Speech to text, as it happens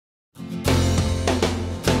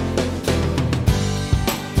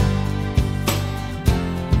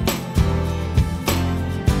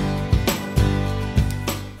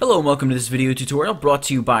Hello and welcome to this video tutorial brought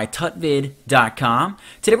to you by TWEENINGS.com.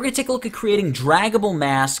 Today we're going to take a look at creating draggable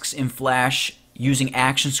masks in Flash using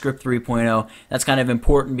Actionscript 3.0. That's kind of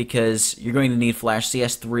important because you're going to need Flash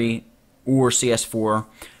CS3 or CS4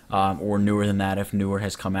 or newer than that if newer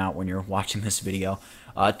has come out when you're watching this video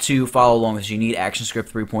to follow along with. You need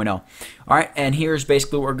Actionscript 3.0. Alright, and here's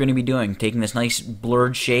basically what we're going to be doing. Taking this nice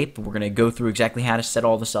blurred shape, we're going to go through exactly how to set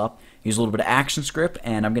all this up. Use a little bit of Actionscript,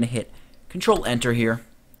 and I'm going to hit Control-Enter here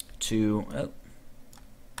to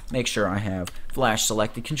make sure I have Flash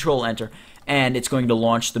selected. Control-Enter, and it's going to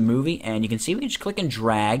launch the movie, and you can see we can just click and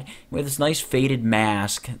drag. We have this nice faded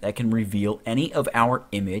mask that can reveal any of our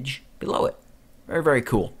image below it. Very, very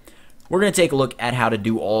cool. We're going to take a look at how to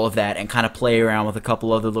do all of that and kind of play around with a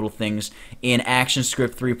couple other little things in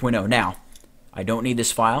Actionscript 3.0. Now, I don't need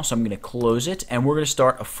this file, so I'm going to close it, and we're going to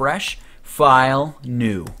start a fresh file,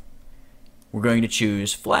 new. We're going to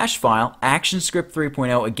choose Flash File, Actionscript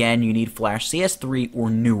 3.0. Again, you need Flash CS3 or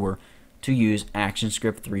newer to use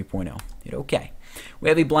Actionscript 3.0. Hit OK. We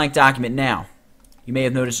have a blank document now. You may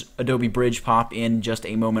have noticed Adobe Bridge pop in just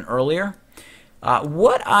a moment earlier.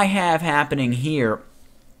 What I have happening here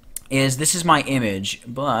is this is my image,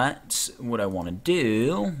 but what I want to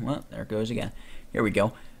do, well, there it goes again. Here we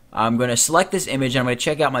go. I'm going to select this image, and I'm going to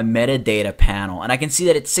check out my metadata panel, and I can see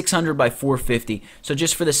that it's 600 by 450, so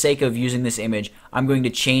just for the sake of using this image, I'm going to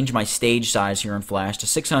change my stage size here in Flash to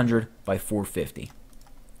 600 by 450.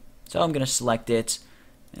 So I'm going to select it,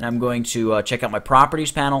 and I'm going to check out my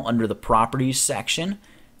properties panel under the properties section,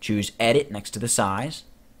 choose edit next to the size,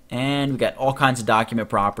 and we've got all kinds of document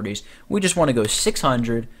properties. We just want to go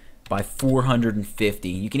 600 by 450.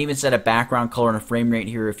 You can even set a background color and a frame rate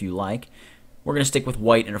here if you like. We're going to stick with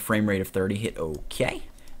white and a frame rate of 30. Hit OK.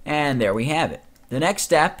 And there we have it. The next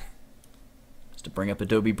step is to bring up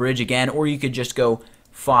Adobe Bridge again, or you could just go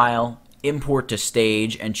File, Import to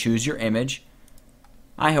Stage, and choose your image.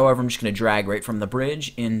 However, I'm just going to drag right from the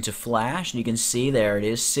bridge into Flash, and you can see there it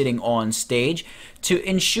is sitting on stage. To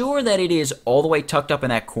ensure that it is all the way tucked up in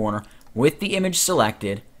that corner with the image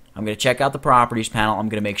selected, I'm going to check out the Properties panel. I'm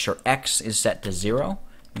going to make sure X is set to 0.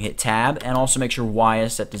 Hit Tab, and also make sure Y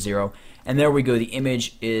is set to 0. And there we go. The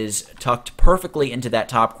image is tucked perfectly into that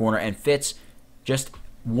top corner and fits just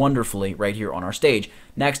wonderfully right here on our stage.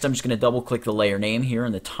 Next, I'm just going to double click the layer name here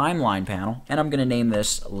in the timeline panel, and I'm going to name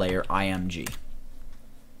this layer IMG.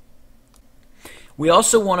 We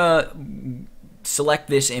also want to select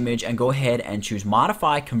this image and go ahead and choose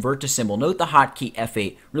Modify, Convert to Symbol. Note the hotkey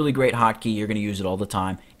F8. Really great hotkey. You're going to use it all the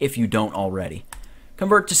time if you don't already.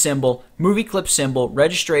 Convert to symbol, movie clip symbol,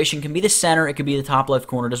 registration can be the center, it could be the top left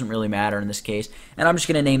corner, doesn't really matter in this case. And I'm just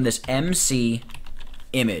going to name this MC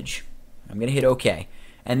Image. I'm going to hit OK.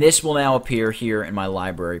 And this will now appear here in my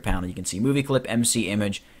library panel. You can see movie clip, MC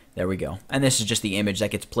Image. There we go. And this is just the image that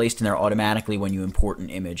gets placed in there automatically when you import an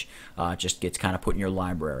image. It just gets kind of put in your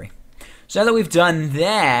library. So now that we've done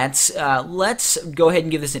that, let's go ahead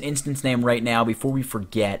and give this an instance name right now before we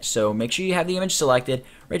forget. So make sure you have the image selected.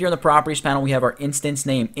 Right here on the Properties panel, we have our instance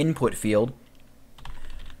name input field.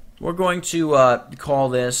 We're going to call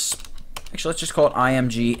this, actually let's just call it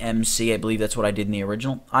IMG MC. I believe that's what I did in the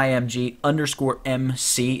original. IMG underscore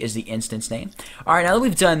MC is the instance name. Alright, now that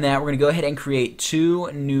we've done that, we're going to go ahead and create two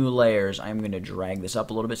new layers. I'm going to drag this up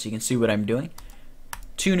a little bit so you can see what I'm doing.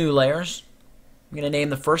 Two new layers. I'm going to name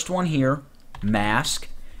the first one here, Mask,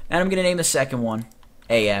 and I'm going to name the second one,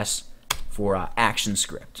 AS, for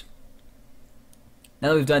Actionscript. Now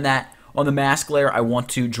that we've done that, on the mask layer, I want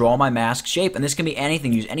to draw my mask shape, and this can be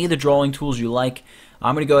anything. Use any of the drawing tools you like.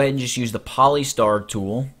 I'm going to go ahead and just use the Polystar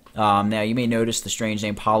tool. Now, you may notice the strange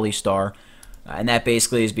name Polystar, and that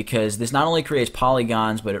basically is because this not only creates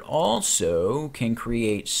polygons, but it also can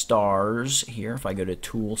create stars here. If I go to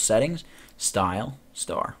Tool Settings, Style,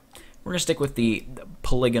 Star. We're going to stick with the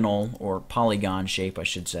polygonal or polygon shape, I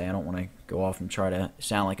should say. I don't want to go off and try to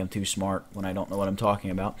sound like I'm too smart when I don't know what I'm talking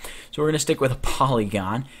about. So we're going to stick with a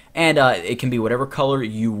polygon, and it can be whatever color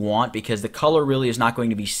you want because the color really is not going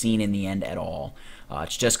to be seen in the end at all.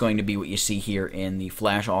 It's just going to be what you see here in the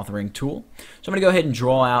Flash authoring tool. So I'm going to go ahead and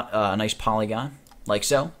draw out a nice polygon, like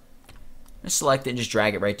so. Just select it and just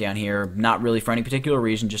drag it right down here. Not really for any particular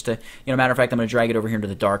reason, just to, matter of fact, I'm going to drag it over here into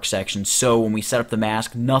the dark section. So when we set up the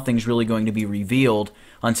mask, nothing's really going to be revealed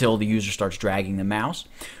until the user starts dragging the mouse.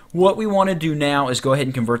 What we want to do now is go ahead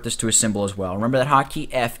and convert this to a symbol as well. Remember that hotkey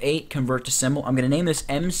F8, convert to symbol. I'm going to name this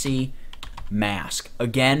MC mask.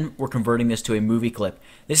 Again, we're converting this to a movie clip.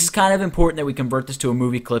 This is kind of important that we convert this to a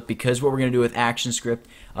movie clip because what we're going to do with ActionScript,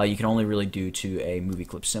 you can only really do to a movie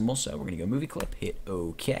clip symbol. So we're going to go movie clip, hit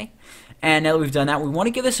OK. And now that we've done that, we want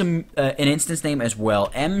to give this an instance name as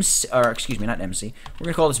well. Not MC. We're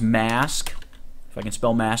going to call this mask, if I can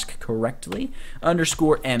spell mask correctly,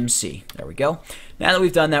 underscore MC. There we go. Now that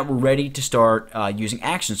we've done that, we're ready to start using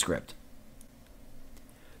ActionScript.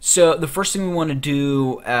 So the first thing we want to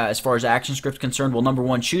do as far as ActionScript is concerned, well, number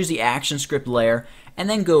one, choose the ActionScript layer and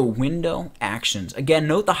then go Window, Actions. Again,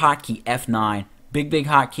 note the hotkey F9. Big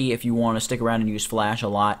hotkey if you want to stick around and use Flash a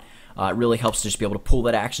lot. It really helps to just be able to pull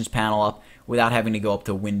that Actions panel up without having to go up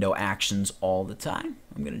to Window, Actions all the time.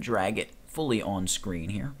 I'm going to drag it fully on screen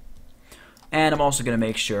here. And I'm also going to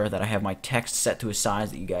make sure that I have my text set to a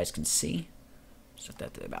size that you guys can see. Set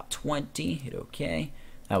that to about 20, hit OK.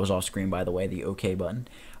 That was off screen, by the way, the OK button.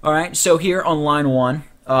 All right, so here on line 1,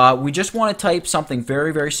 we just want to type something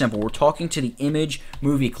very simple. We're talking to the image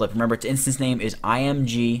movie clip. Remember, its instance name is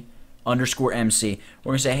img underscore MC.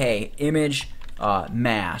 We're going to say, hey, image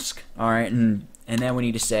mask. All right, and then we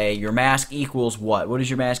need to say your mask equals what? What does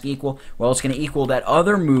your mask equal? Well, it's going to equal that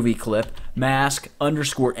other movie clip, mask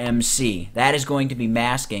underscore MC. That is going to be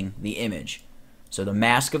masking the image. So the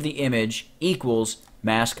mask of the image equals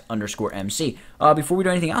mask underscore MC. Before we do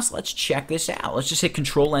anything else, let's check this out. Let's just hit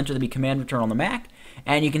Control Enter to be Command Return on the Mac,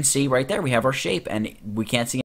 and you can see right there we have our shape, and we can't see